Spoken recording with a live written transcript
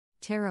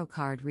Tarot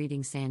card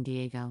reading San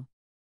Diego.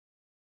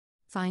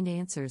 Find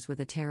answers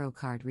with a tarot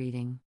card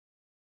reading.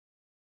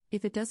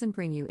 If it doesn't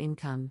bring you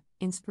income,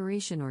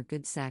 inspiration, or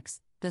good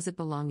sex, does it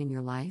belong in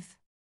your life?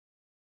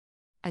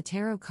 A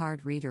tarot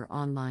card reader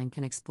online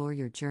can explore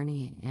your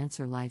journey and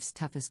answer life's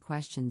toughest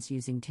questions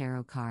using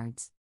tarot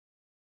cards.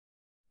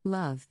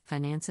 Love,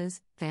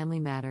 finances, family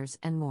matters,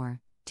 and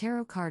more.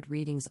 Tarot card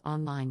readings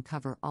online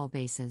cover all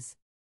bases.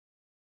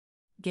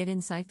 Get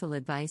insightful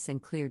advice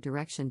and clear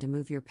direction to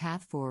move your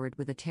path forward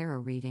with a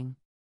tarot reading.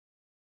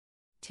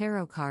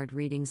 Tarot card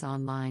readings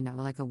online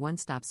are like a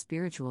one-stop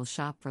spiritual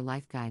shop for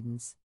life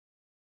guidance.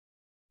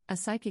 A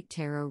psychic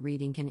tarot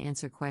reading can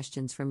answer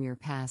questions from your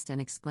past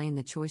and explain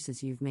the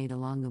choices you've made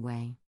along the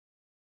way.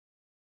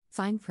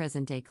 Find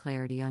present-day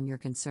clarity on your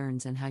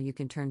concerns and how you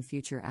can turn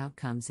future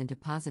outcomes into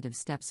positive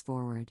steps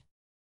forward.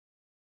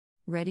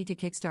 Ready to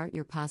kickstart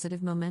your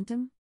positive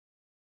momentum?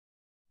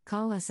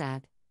 Call us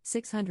at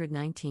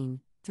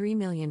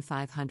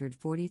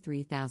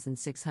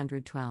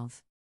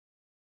 619-3,543,612.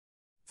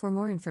 For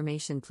more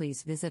information,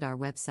 please visit our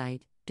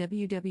website,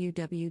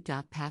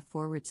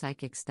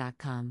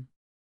 www.pathforwardpsychics.com.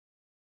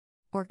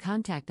 Or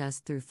contact us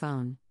through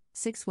phone,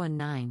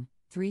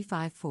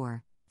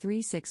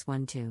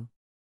 619-354-3612.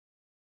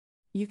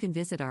 You can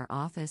visit our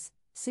office,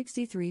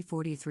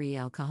 6343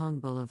 El Cajon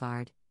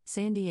Boulevard,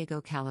 San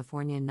Diego,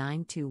 California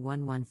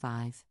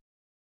 92115.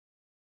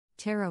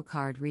 Tarot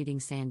Card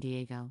Reading San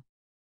Diego.